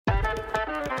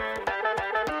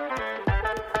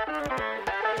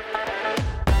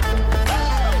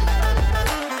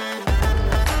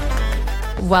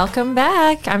Welcome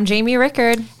back. I'm Jamie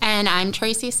Rickard. And I'm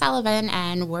Tracy Sullivan,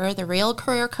 and we're the Real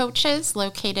Career Coaches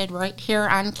located right here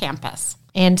on campus.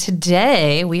 And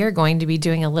today we are going to be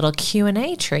doing a little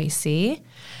Q&A, Tracy.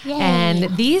 Yay.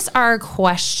 And these are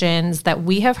questions that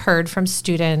we have heard from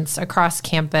students across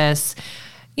campus,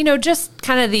 just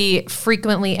kind of the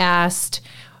frequently asked,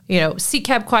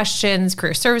 CCAP questions,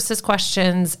 career services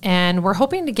questions, and we're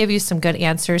hoping to give you some good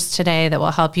answers today that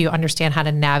will help you understand how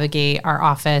to navigate our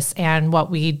office and what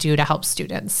we do to help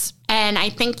students. And I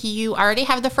think you already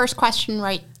have the first question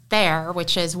right there,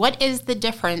 which is, what is the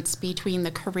difference between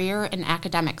the career and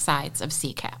academic sides of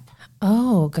CCAP?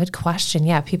 Oh, good question.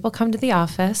 Yeah, people come to the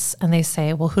office and they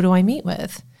say, well, who do I meet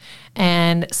with?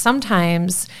 And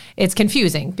sometimes it's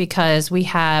confusing because we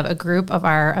have a group of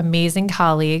our amazing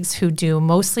colleagues who do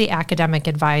mostly academic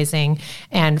advising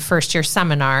and first year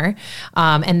seminar.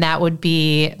 And that would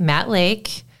be Matt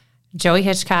Lake, Joey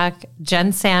Hitchcock,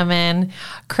 Jen Salmon,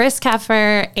 Chris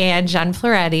Keffer, and Jen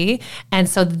Floretti. And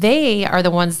so they are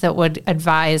the ones that would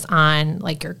advise on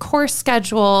like your course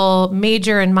schedule,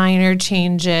 major and minor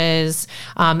changes,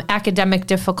 academic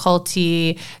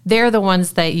difficulty. They're the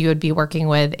ones that you would be working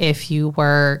with if you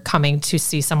were coming to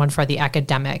see someone for the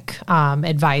academic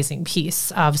advising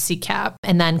piece of CCAP.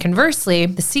 And then conversely,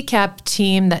 the CCAP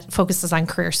team that focuses on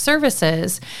career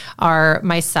services are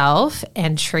myself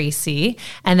and Tracy.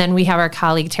 And then we have our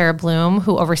colleague Tara Bloom,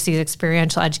 who oversees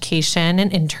experiential education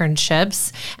and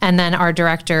internships, and then our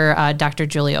director, Dr.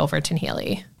 Julia Overton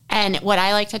Healy. And what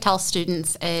I like to tell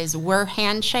students is we're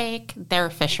handshake, they're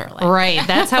Fisherlink. Right.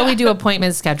 That's how we do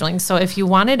appointment scheduling. So if you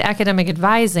wanted academic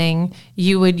advising,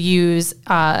 you would use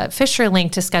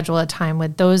Fisherlink to schedule a time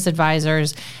with those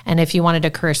advisors. And if you wanted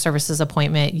a career services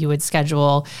appointment, you would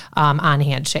schedule on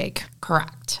Handshake.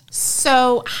 Correct.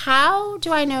 So how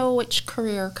do I know which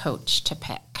career coach to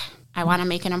pick? I want to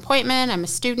make an appointment. I'm a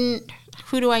student.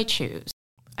 Who do I choose?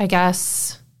 I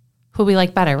guess who we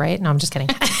like better, right? No, I'm just kidding.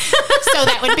 So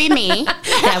that would be me.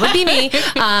 That would be me.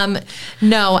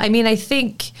 No, I mean, I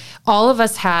think all of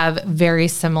us have very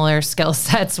similar skill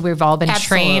sets. We've all been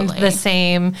trained the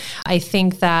same. I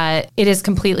think that it is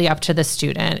completely up to the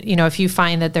student. If you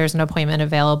find that there's an appointment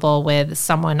available with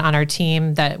someone on our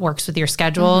team that works with your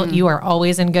schedule, you are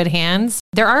always in good hands.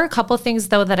 There are a couple of things,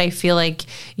 though, that I feel like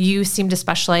you seem to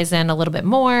specialize in a little bit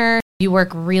more. You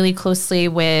work really closely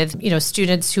with,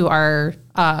 students who are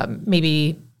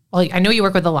I know you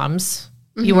work with alums.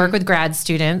 You work with grad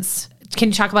students. Can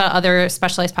you talk about other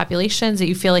specialized populations that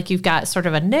you feel like you've got sort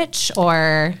of a niche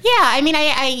or? Yeah, I mean,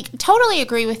 I totally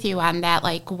agree with you on that.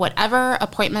 Like whatever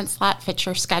appointment slot fits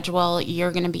your schedule,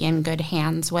 you're going to be in good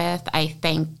hands with. I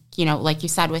think, like you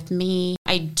said with me,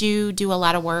 I do a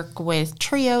lot of work with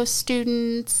TRIO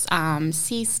students,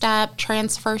 C-STEP,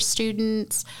 transfer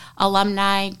students,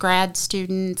 alumni, grad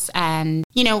students, and,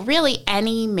 really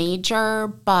any major.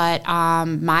 But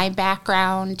my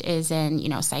background is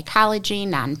in, psychology,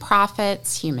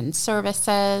 nonprofits, human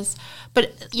services.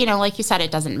 But, like you said,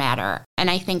 it doesn't matter. And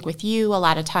I think with you, a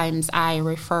lot of times I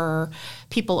refer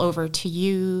people over to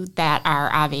you that are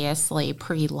obviously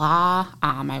pre-law.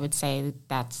 I would say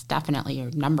that's definitely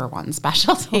your number one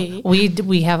specialty.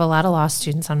 We have a lot of law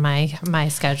students on my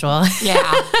schedule. Yeah.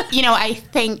 I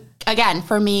think, again,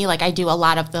 for me, like I do a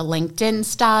lot of the LinkedIn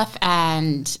stuff,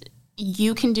 and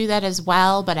you can do that as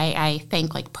well. But I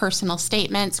think like personal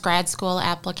statements, grad school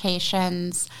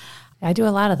applications. I do a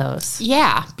lot of those.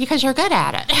 Yeah, because you're good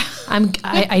at it.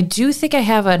 I do think I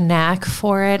have a knack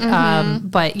for it.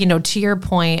 But, to your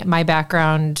point, my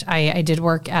background, I did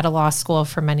work at a law school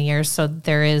for many years. So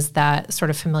there is that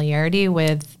sort of familiarity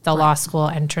with the law school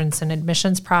entrance and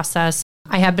admissions process.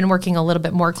 I have been working a little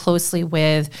bit more closely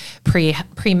with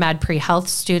pre-med, pre-health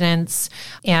students,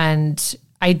 and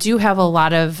I do have a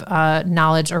lot of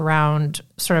knowledge around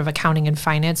sort of accounting and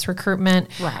finance recruitment.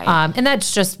 Right. And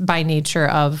that's just by nature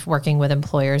of working with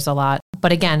employers a lot.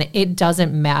 But again, it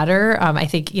doesn't matter. I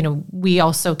think, we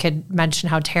also could mention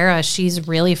how Tara, she's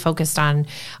really focused on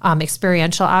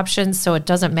experiential options. So it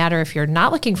doesn't matter if you're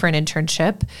not looking for an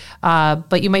internship,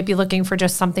 but you might be looking for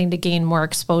just something to gain more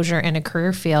exposure in a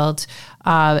career field.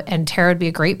 And Tara would be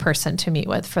a great person to meet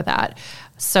with for that.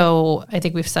 So I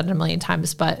think we've said it a million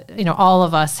times, but all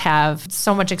of us have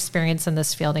so much experience in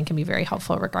this field and can be very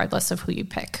helpful regardless of who you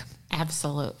pick.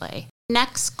 Absolutely.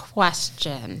 Next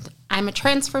question. I'm a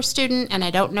transfer student and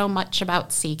I don't know much about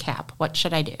CCAP. What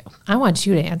should I do? I want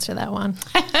you to answer that one.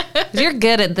 You're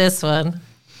good at this one.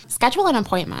 Schedule an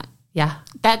appointment. Yeah.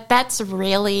 That's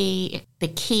really the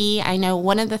key. I know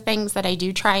one of the things that I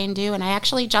do try and do, and I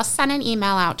actually just sent an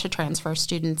email out to transfer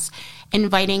students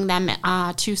inviting them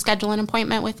to schedule an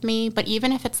appointment with me, but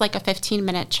even if it's like a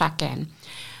 15-minute check-in,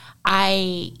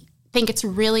 I think it's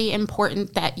really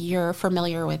important that you're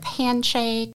familiar with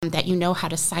Handshake, that you know how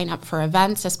to sign up for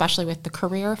events, especially with the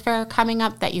career fair coming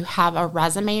up, that you have a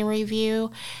resume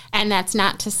review. And that's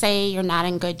not to say you're not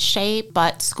in good shape,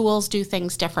 but schools do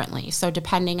things differently. So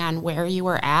depending on where you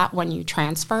were at when you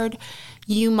transferred,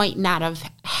 you might not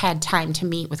have had time to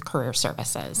meet with career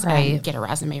services and get a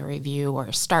resume review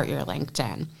or start your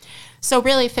LinkedIn. So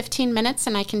really 15 minutes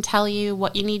and I can tell you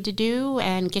what you need to do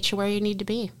and get you where you need to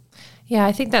be. Yeah,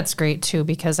 I think that's great too,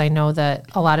 because I know that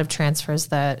a lot of transfers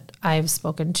that I've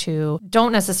spoken to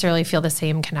don't necessarily feel the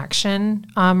same connection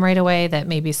right away that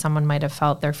maybe someone might have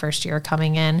felt their first year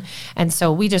coming in. And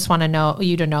so we just want to know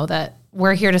you to know that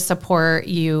we're here to support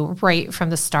you right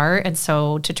from the start. And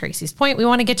so to Tracy's point, we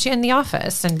want to get you in the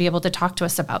office and be able to talk to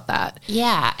us about that.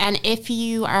 Yeah. And if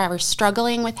you are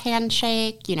struggling with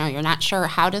Handshake, you're not sure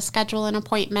how to schedule an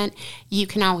appointment, you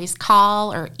can always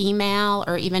call or email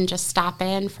or even just stop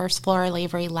in First Floor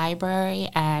Lavery Library.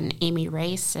 And Amy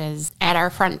Race is at our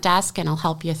front desk and will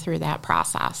help you through that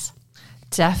process.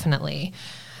 Definitely.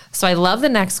 So I love the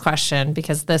next question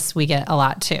because this we get a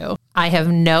lot too. I have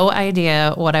no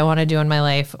idea what I want to do in my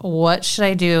life. What should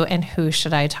I do and who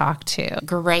should I talk to?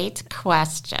 Great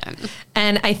question.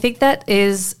 And I think that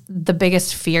is the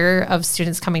biggest fear of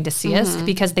students coming to see us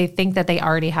because they think that they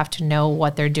already have to know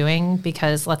what they're doing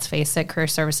because let's face it, career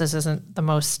services isn't the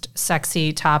most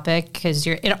sexy topic because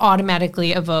it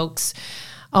automatically evokes,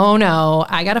 oh no,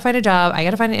 I got to find a job. I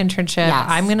got to find an internship. Yes.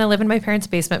 I'm going to live in my parents'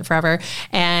 basement forever.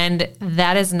 And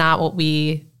that is not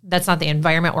that's not the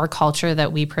environment or culture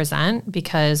that we present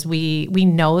because we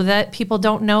know that people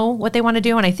don't know what they want to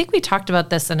do. And I think we talked about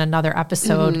this in another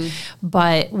episode,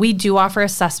 but we do offer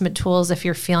assessment tools if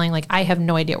you're feeling like I have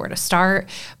no idea where to start.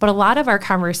 But a lot of our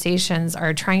conversations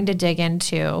are trying to dig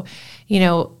into,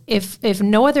 if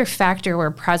no other factor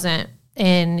were present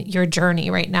in your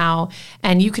journey right now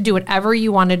and you could do whatever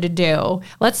you wanted to do,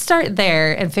 let's start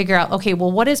there and figure out, okay,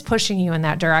 well, what is pushing you in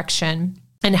that direction?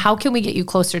 And how can we get you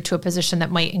closer to a position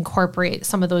that might incorporate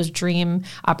some of those dream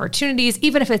opportunities,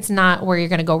 even if it's not where you're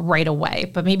going to go right away,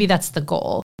 but maybe that's the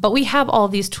goal. But we have all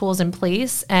these tools in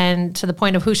place. And to the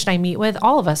point of who should I meet with,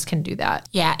 all of us can do that.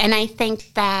 Yeah. And I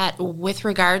think that with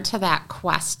regard to that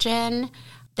question,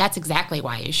 that's exactly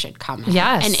why you should come in.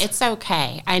 Yes. And it's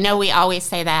okay. I know we always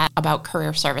say that about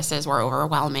career services. We're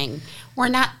overwhelming. We're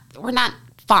not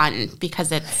fun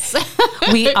because it's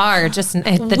we are just fun.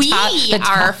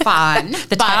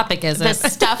 The topic isn't. The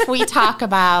stuff we talk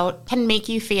about can make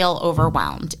you feel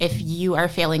overwhelmed if you are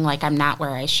feeling like I'm not where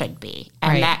I should be.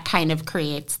 And that kind of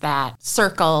creates that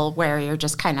circle where you're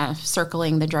just kind of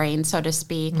circling the drain, so to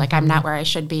speak. Like I'm not where I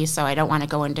should be, so I don't want to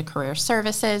go into career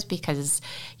services because,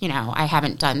 I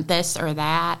haven't done this or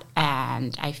that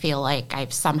and I feel like I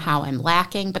somehow am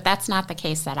lacking, but that's not the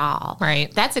case at all.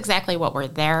 Right. That's exactly what we're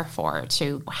there for,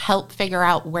 to help figure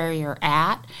out where you're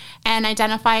at and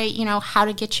identify, how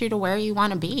to get you to where you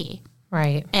want to be.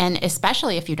 Right. And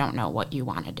especially if you don't know what you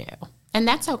want to do. And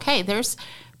that's okay. There's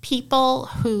people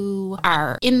who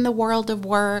are in the world of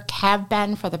work, have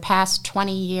been for the past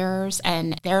 20 years,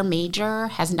 and their major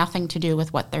has nothing to do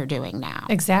with what they're doing now.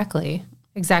 Exactly.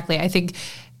 I think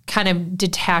kind of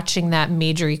detaching that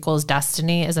major equals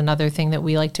destiny is another thing that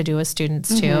we like to do with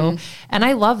students too. And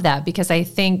I love that because I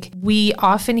think we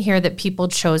often hear that people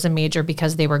chose a major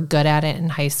because they were good at it in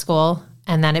high school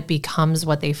and then it becomes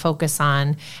what they focus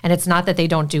on. And it's not that they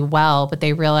don't do well, but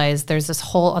they realize there's this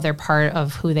whole other part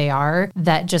of who they are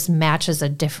that just matches a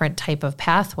different type of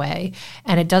pathway.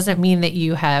 And it doesn't mean that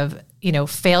you have,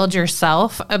 failed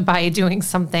yourself by doing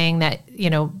something that,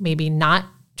 maybe not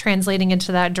translating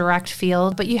into that direct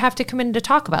field, but you have to come in to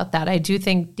talk about that. I do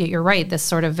think that you're right. This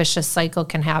sort of vicious cycle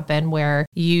can happen where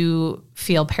you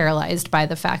feel paralyzed by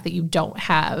the fact that you don't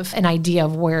have an idea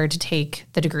of where to take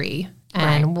the degree.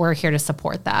 And we're here to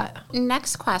support that.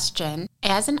 Next question.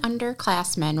 As an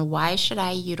underclassman, why should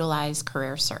I utilize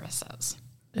career services?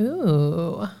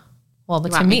 Ooh. Well,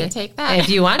 but to me, to take that? If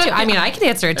you want to, I can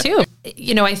answer it too.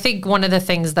 I think one of the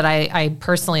things that I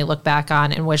personally look back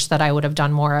on and wish that I would have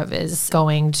done more of is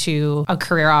going to a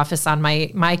career office on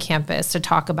my campus to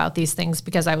talk about these things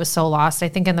because I was so lost. I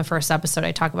think in the first episode,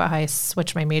 I talked about how I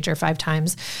switched my major 5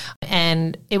 times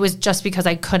and it was just because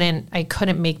I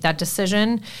couldn't make that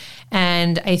decision.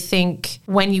 And I think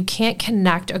when you can't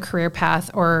connect a career path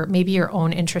or maybe your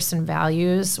own interests and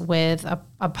values with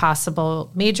a possible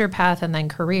major path and then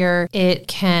career, it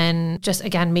can just,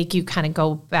 again, make you kind of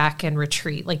go back and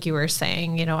retreat. Like you were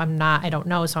saying, I don't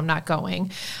know, so I'm not going.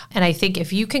 And I think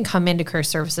if you can come into career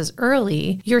services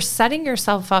early, you're setting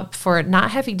yourself up for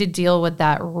not having to deal with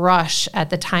that rush at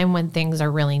the time when things are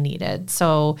really needed.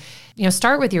 So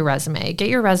start with your resume, get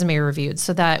your resume reviewed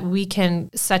so that we can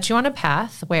set you on a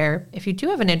path where if you do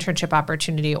have an internship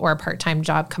opportunity or a part-time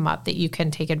job come up that you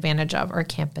can take advantage of, or a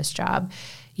campus job,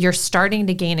 you're starting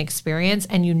to gain experience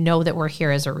and you know that we're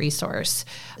here as a resource.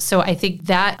 So I think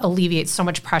that alleviates so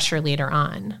much pressure later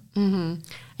on. Mm-hmm.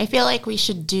 I feel like we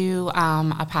should do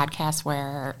a podcast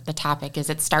where the topic is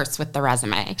it starts with the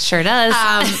resume. Sure does.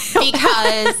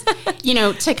 Because,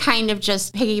 to kind of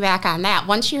just piggyback on that,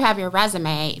 once you have your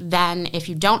resume, then if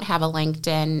you don't have a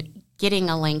LinkedIn, getting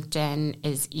a LinkedIn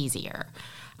is easier.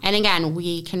 And again,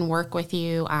 we can work with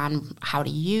you on how to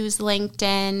use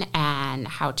LinkedIn and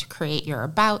how to create your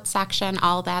About section,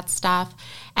 all that stuff.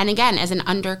 And again, as an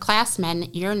underclassman,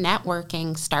 your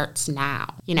networking starts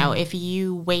now. If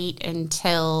you wait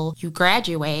until you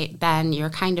graduate, then you're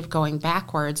kind of going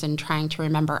backwards and trying to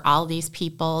remember all these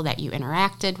people that you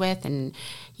interacted with and,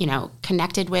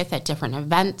 connected with at different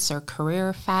events or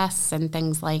career fests and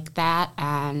things like that.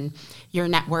 And your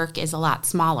network is a lot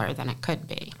smaller than it could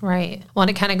be. Right. Well,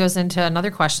 and it kind of goes into another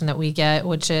question that we get,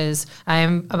 which is,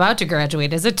 I'm about to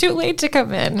graduate. Is it too late to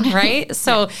come in? Right?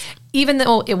 So even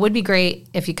though it would be great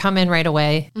if you come in right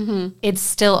away, it's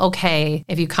still okay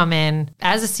if you come in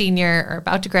as a senior or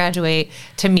about to graduate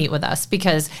to meet with us,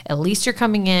 because at least you're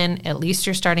coming in, at least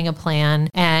you're starting a plan.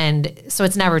 And so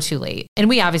it's never too late. And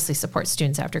we obviously support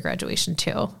students after graduation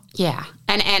too. Yeah.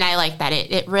 And I like that.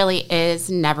 It really is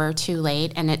never too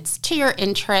late. And it's to your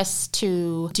interest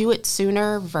to do it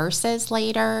sooner versus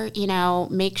later.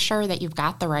 Make sure that you've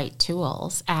got the right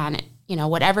tools. And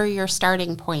whatever your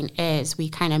starting point is, we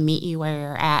kind of meet you where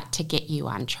you're at to get you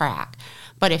on track.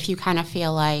 But if you kind of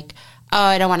feel like, oh,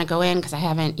 I don't want to go in because I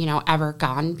haven't, ever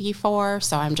gone before,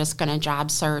 so I'm just going to job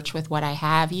search with what I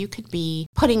have, you could be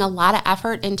putting a lot of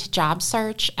effort into job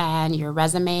search and your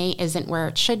resume isn't where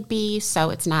it should be, so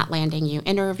it's not landing you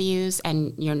interviews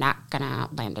and you're not going to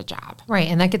land a job. Right,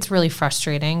 and that gets really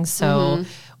frustrating, so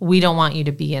we don't want you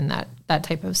to be in that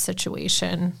type of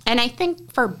situation. And I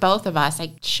think for both of us,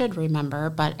 I should remember,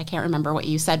 but I can't remember what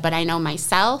you said, but I know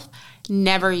myself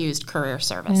never used career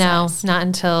services. No, not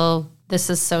until... This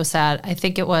is so sad. I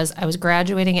think I was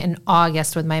graduating in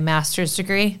August with my master's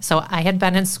degree. So I had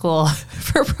been in school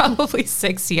for probably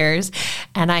 6 years,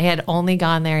 and I had only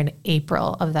gone there in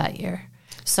April of that year.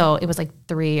 So it was like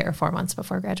 3 or 4 months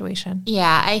before graduation.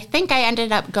 Yeah, I think I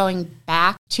ended up going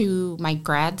back to my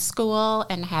grad school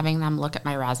and having them look at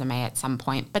my resume at some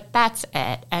point, but that's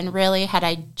it. And really, had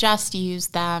I just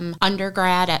used them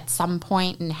undergrad at some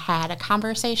point and had a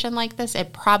conversation like this,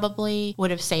 it probably would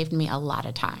have saved me a lot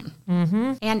of time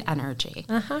and energy.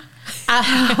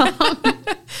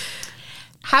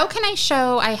 How can I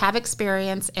show I have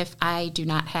experience if I do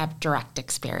not have direct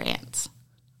experience?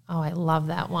 Oh, I love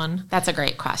that one. That's a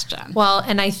great question. Well,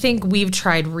 and I think we've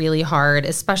tried really hard,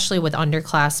 especially with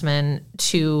underclassmen,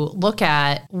 to look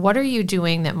at what are you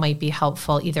doing that might be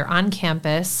helpful either on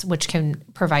campus, which can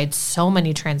provide so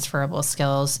many transferable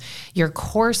skills. Your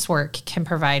coursework can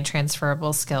provide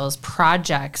transferable skills,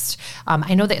 projects.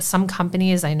 I know that some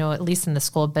companies, I know at least in the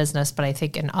School of Business, but I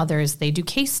think in others, they do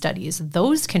case studies.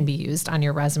 Those can be used on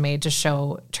your resume to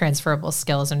show transferable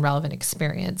skills and relevant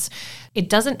experience. It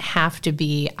doesn't have to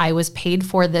be, I was paid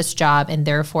for this job and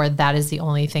therefore that is the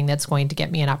only thing that's going to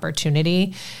get me an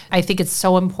opportunity. I think it's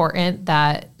so important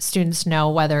that students know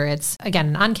whether it's, again,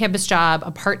 an on-campus job,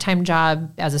 a part-time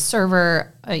job as a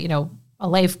server, a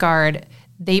lifeguard,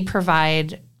 they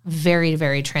provide very,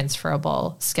 very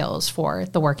transferable skills for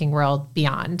the working world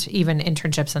beyond even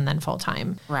internships and then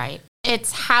full-time. Right.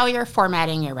 It's how you're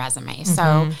formatting your resume.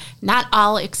 So not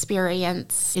all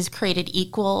experience is created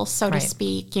equal, so to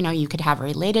speak. You could have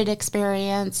related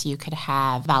experience, you could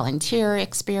have volunteer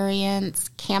experience,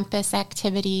 campus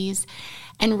activities.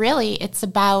 And really, it's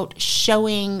about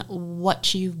showing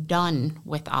what you've done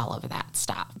with all of that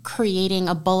stuff. Creating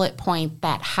a bullet point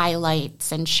that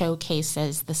highlights and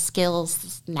showcases the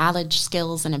skills, knowledge,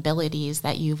 skills, and abilities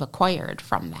that you've acquired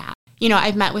from that.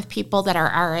 I've met with people that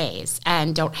are RAs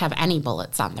and don't have any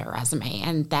bullets on their resume,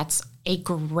 and that's a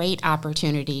great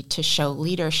opportunity to show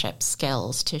leadership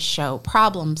skills, to show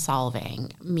problem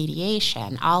solving,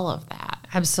 mediation, all of that.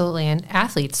 Absolutely. And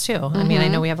athletes too. I mean, I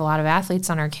know we have a lot of athletes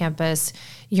on our campus.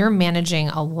 You're managing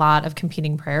a lot of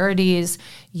competing priorities.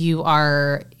 You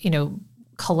are,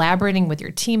 collaborating with your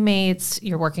teammates,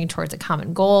 you're working towards a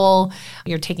common goal,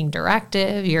 you're taking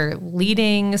directive, you're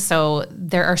leading. So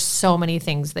there are so many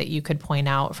things that you could point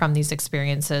out from these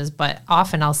experiences, but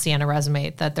often I'll see on a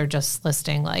resume that they're just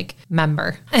listing like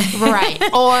member. Right.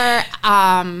 Or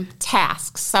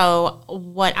tasks. So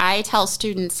what I tell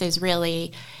students is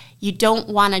really, you don't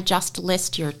want to just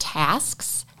list your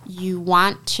tasks. you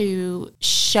want to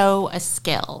show a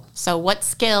skill. So what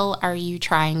skill are you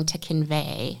trying to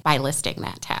convey by listing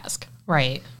that task?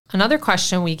 Right. Another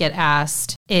question we get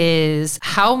asked is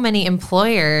how many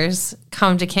employers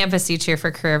come to campus each year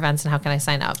for career events and how can I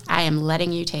sign up? I am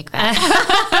letting you take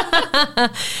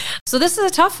that. So this is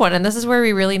a tough one. And this is where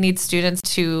we really need students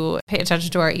to pay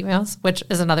attention to our emails, which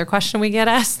is another question we get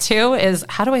asked too, is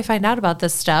how do I find out about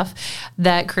this stuff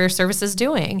that Career Service is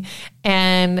doing?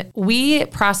 And we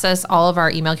process all of our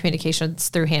email communications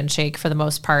through Handshake for the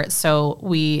most part. So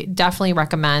we definitely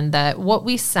recommend that what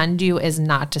we send you is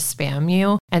not to spam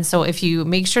you. And so if you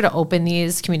make sure to open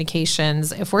these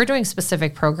communications, if we're doing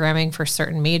specific programming for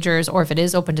certain majors, or if it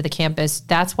is open to the campus,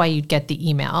 that's why you'd get the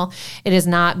email. It is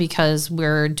not because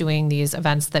we're doing these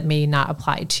events that may not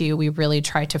apply to you. We really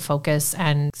try to focus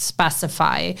and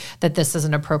specify that this is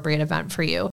an appropriate event for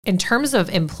you. In terms of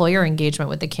employer engagement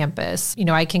with the campus,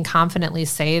 I can confidently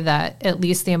say that at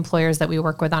least the employers that we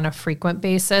work with on a frequent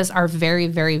basis are very,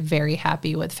 very, very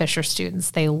happy with Fisher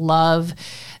students. They love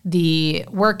the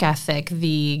work ethic,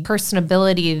 the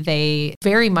personability. They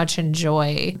very much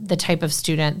enjoy the type of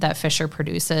student that Fisher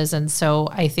produces. And so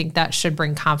I think that should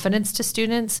bring confidence to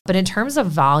students. But in terms of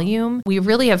volume, we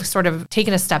really have sort of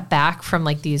taken a step back from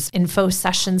like these info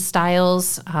session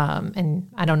styles. And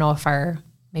I don't know if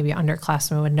maybe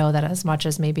underclassmen would know that as much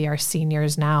as maybe our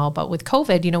seniors now. But with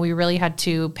COVID, we really had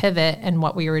to pivot in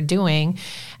what we were doing.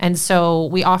 And so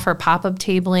we offer pop-up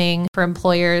tabling for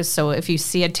employers. So if you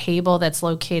see a table that's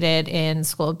located in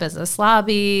School of Business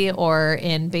lobby or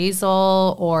in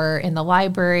Basel or in the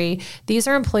library, these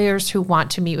are employers who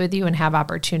want to meet with you and have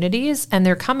opportunities, and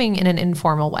they're coming in an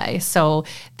informal way. So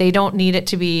they don't need it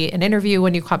to be an interview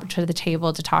when you come up to the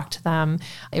table to talk to them.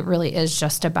 It really is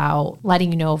just about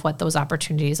letting you know of what those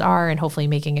opportunities are and hopefully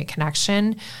making a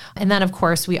connection. And then, of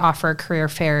course, we offer career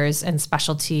fairs and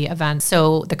specialty events.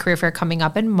 So the career fair coming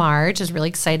up in March is really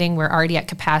exciting. We're already at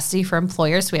capacity for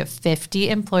employers. So we have 50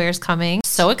 employers coming.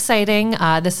 So exciting.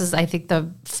 This is, I think,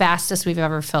 the fastest we've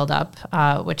ever filled up,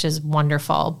 which is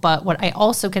wonderful. But what I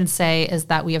also can say is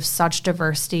that we have such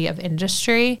diversity of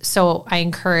industry. So I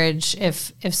encourage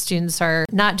if students are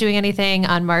not doing anything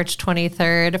on March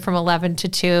 23rd from 11 to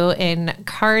 2 in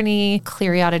Kearney,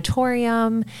 Cleary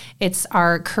Auditorium, it's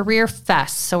our career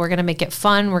fest. So we're going to make it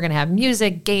fun. We're going to have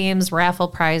music, games, raffle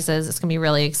prizes. It's going to be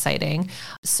really exciting.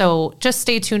 So just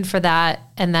stay tuned for that.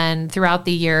 And then throughout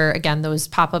the year, again, those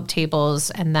pop-up tables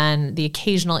and then the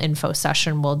occasional info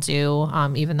session we'll do,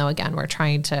 even though, again, we're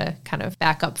trying to kind of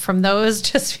back up from those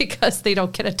just because they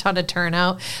don't get a ton of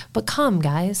turnout. But come,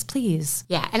 guys, please.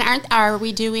 Yeah. And are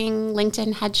we doing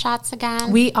LinkedIn headshots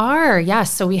again? We are,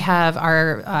 yes. So we have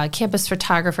our campus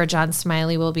photographer, John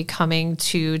Smiley, will be coming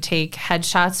to take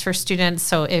headshots for students.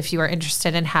 So if you are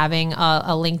interested in having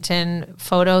a LinkedIn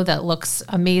photo that looks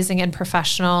amazing and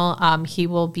professional, he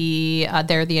will be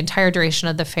there the entire duration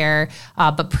of the fair.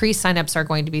 But pre-signups are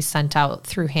going to be sent out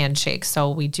through Handshake. So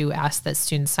we do ask that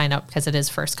students sign up because it is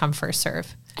first come, first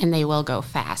serve. And they will go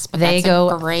fast. But that's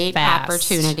a great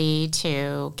opportunity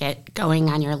to get going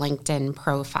on your LinkedIn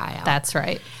profile. That's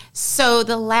right. So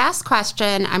the last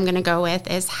question I'm going to go with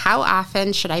is, how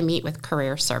often should I meet with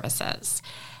Career Services?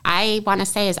 I want to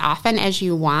say as often as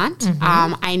you want.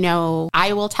 Mm-hmm. I know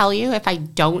I will tell you if I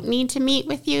don't need to meet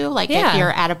with you, like if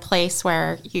you're at a place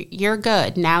where you're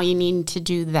good, now you need to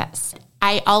do this.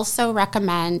 I also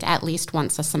recommend at least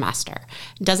once a semester.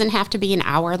 It doesn't have to be an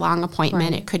hour-long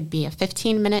appointment. Right. It could be a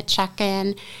 15-minute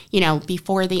check-in,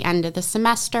 before the end of the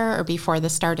semester or before the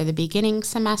start of the beginning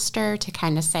semester to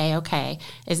kind of say, okay,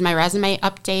 is my resume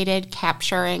updated,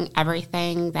 capturing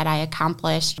everything that I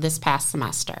accomplished this past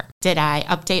semester? Did I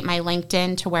update my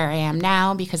LinkedIn to where I am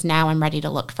now because now I'm ready to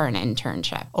look for an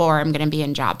internship or I'm going to be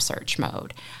in job search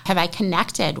mode? Have I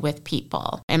connected with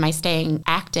people? Am I staying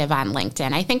active on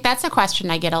LinkedIn? I think that's a question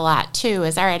I get a lot too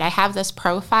is, all right, I have this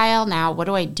profile now, what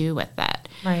do I do with it?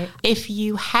 Right. If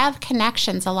you have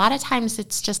connections, a lot of times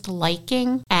it's just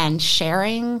liking and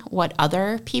sharing what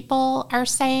other people are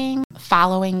saying,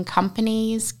 following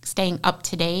companies, staying up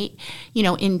to date,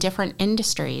 in different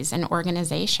industries and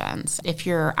organizations. If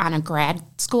you're on a grad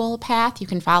school path, you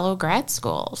can follow grad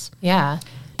schools. Yeah.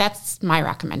 That's my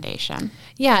recommendation.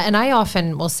 Yeah, and I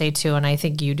often will say too, and I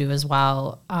think you do as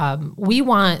well, we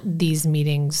want these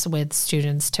meetings with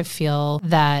students to feel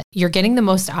that you're getting the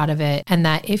most out of it and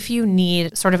that if you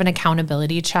need sort of an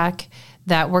accountability check,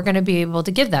 that we're going to be able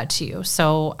to give that to you.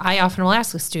 So I often will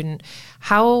ask a student,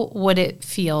 how would it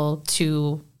feel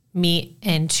to meet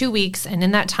in 2 weeks, and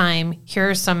in that time, here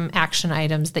are some action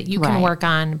items that you can work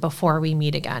on before we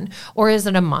meet again? Or is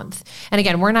it a month? And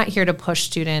again, we're not here to push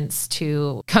students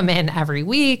to come in every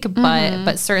week,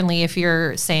 but certainly if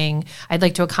you're saying, I'd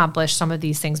like to accomplish some of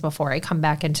these things before I come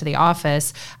back into the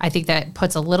office, I think that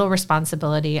puts a little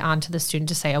responsibility onto the student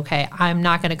to say, okay, I'm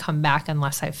not going to come back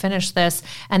unless I finish this.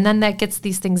 And then that gets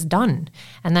these things done.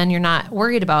 And then you're not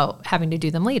worried about having to do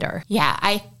them later. Yeah,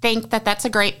 I think that that's a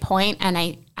great point. And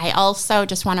I also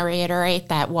just want to reiterate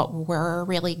that what we're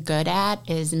really good at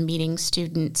is meeting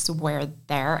students where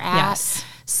they're at. Yes.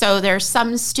 So there's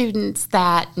some students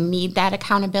that need that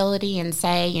accountability and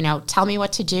say, you know, tell me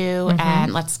what to do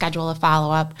and let's schedule a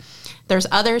follow-up. There's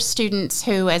other students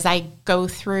who, as I go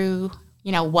through,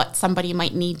 you know, what somebody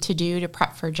might need to do to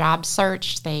prep for job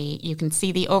search, you can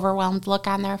see the overwhelmed look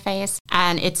on their face.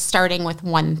 And it's starting with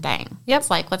one thing. Yep. It's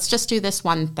like, let's just do this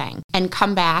one thing and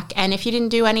come back. And if you didn't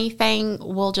do anything,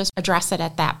 we'll just address it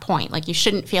at that point. Like, you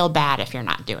shouldn't feel bad if you're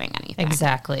not doing anything.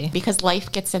 Exactly. Because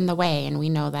life gets in the way, and we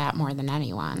know that more than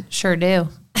anyone. Sure do.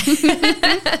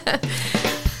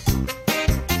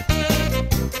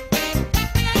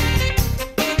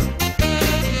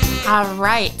 All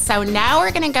right. So now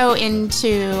we're going to go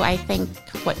into, I think,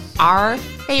 what our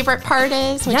favorite part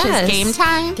is, which is game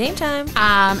time. Game time.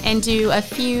 And do a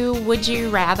few would you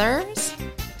rathers.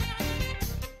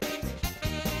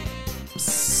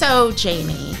 So,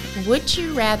 Jamie, would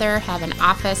you rather have an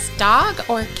office dog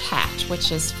or cat?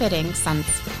 Which is fitting since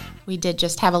we did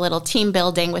just have a little team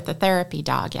building with the therapy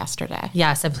dog yesterday.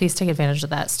 Yes, and please take advantage of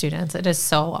that, students. It is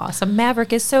so awesome.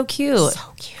 Maverick is so cute.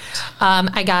 So cute.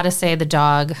 I got to say the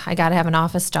dog. I got to have an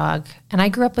office dog. And I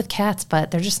grew up with cats,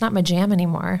 but they're just not my jam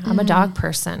anymore. I'm a dog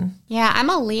person. Yeah, I'm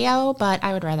a Leo, but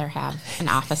I would rather have an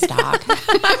office dog.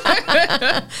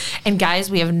 And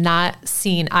guys, I have not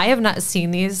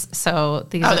seen these. So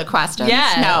these the questions?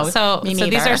 Yeah. No, So me these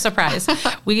neither. are a surprise.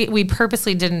 We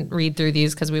purposely didn't read through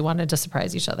these because we wanted to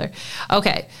surprise each other.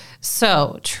 Okay.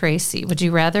 So Tracy, would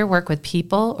you rather work with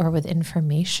people or with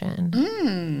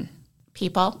information?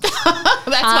 People.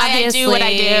 That's why I do what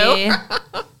I do.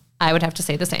 I would have to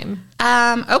say the same.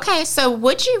 Okay, so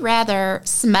would you rather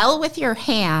smell with your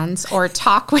hands or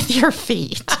talk with your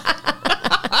feet?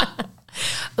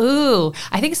 Ooh,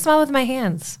 I think smell with my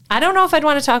hands. I don't know if I'd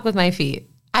want to talk with my feet.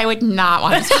 I would not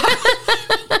want to talk.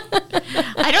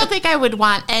 I don't think I would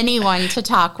want anyone to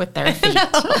talk with their feet.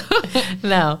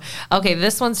 No. Okay,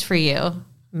 this one's for you,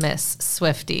 Miss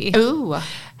Swiftie. Ooh.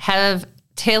 Have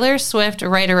Taylor Swift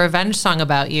write a revenge song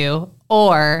about you,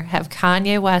 or have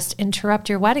Kanye West interrupt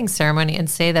your wedding ceremony and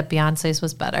say that Beyonce's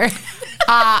was better?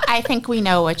 I think we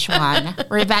know which one.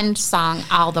 Revenge song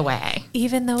all the way.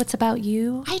 Even though it's about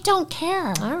you? I don't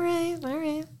care. All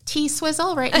right.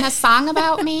 T-Swizzle writing a song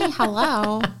about me?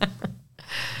 Hello.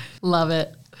 Love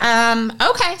it.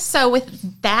 Okay, so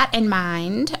with that in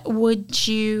mind, would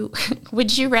you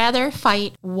rather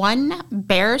fight one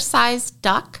bear-sized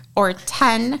duck or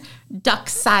 10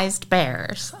 duck-sized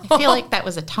bears? I feel like that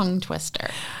was a tongue twister.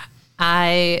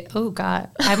 I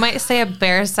might say a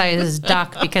bear-sized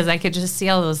duck because I could just see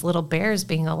all those little bears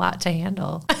being a lot to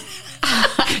handle.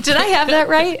 Did I have that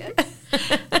right?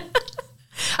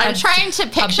 I'm trying to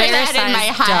picture that in my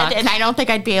head, duck. and I don't think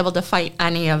I'd be able to fight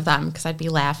any of them because I'd be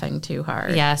laughing too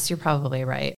hard. Yes, you're probably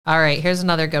right. All right, here's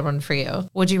another good one for you.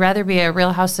 Would you rather be a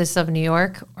Real Housewives of New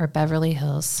York or Beverly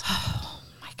Hills? Oh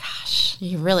my gosh,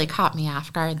 you really caught me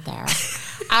off guard there.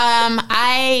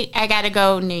 I gotta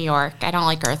go New York. I don't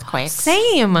like earthquakes.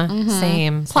 Same.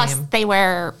 Plus, they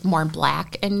wear more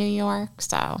black in New York,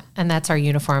 so. And that's our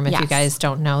uniform. If you Yes. guys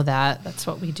don't know that, that's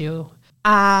what we do.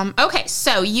 Okay,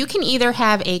 so you can either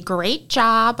have a great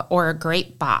job or a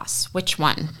great boss. Which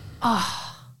one?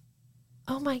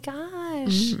 Oh my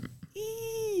gosh.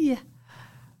 Eee.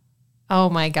 Oh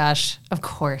my gosh. Of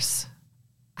course.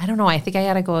 I don't know. I think I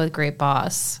got to go with great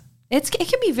boss. It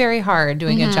can be very hard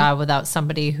doing a job without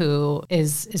somebody who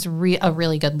is a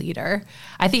really good leader.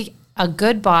 I think a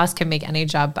good boss can make any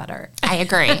job better. I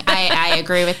agree. I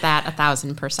agree with that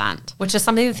 1,000%. Which is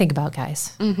something to think about,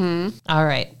 guys. All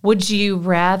right. Would you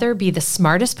rather be the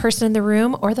smartest person in the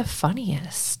room or the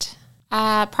funniest?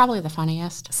 Probably the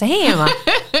funniest. Same.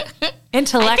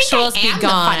 Intellectuals I think I am be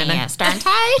gone. the funniest, aren't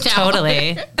I? No.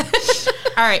 Totally.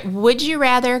 All right. Would you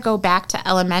rather go back to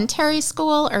elementary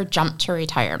school or jump to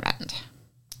retirement?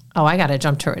 Oh, I got to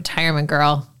jump to retirement,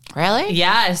 girl. Really?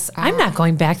 Yes. I'm not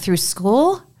going back through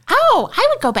school. Oh, I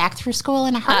would go back through school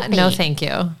in a heartbeat. No, thank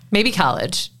you. Maybe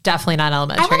college. Definitely not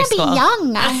elementary I school. want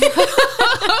to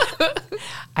be young.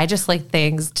 I just like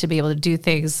things to be able to do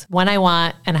things when I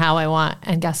want and how I want.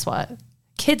 And guess what?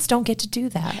 Kids don't get to do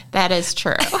that. That is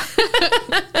true.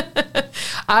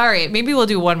 All right. Maybe we'll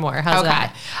do one more. How's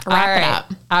that? Wrap it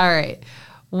up. All right.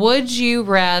 Would you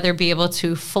rather be able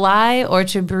to fly or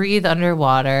to breathe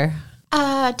underwater?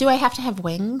 Do I have to have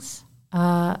wings?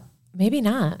 Maybe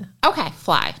not. Okay,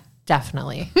 fly.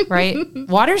 Definitely, right?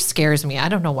 Water scares me. I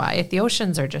don't know why. The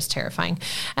oceans are just terrifying.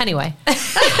 Anyway.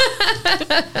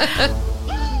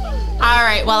 All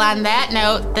right. Well, on that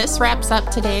note, this wraps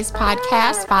up today's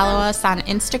podcast. Follow us on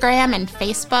Instagram and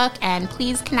Facebook, and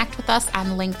please connect with us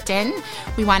on LinkedIn.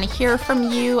 We want to hear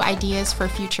from you, ideas for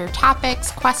future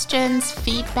topics, questions,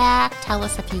 feedback. Tell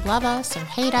us if you love us or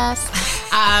hate us.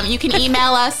 You can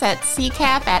email us at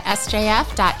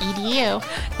ccap@sjf.edu.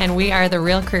 And we are the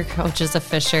Real Career Coaches of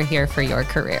Fisher, here for your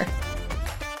career.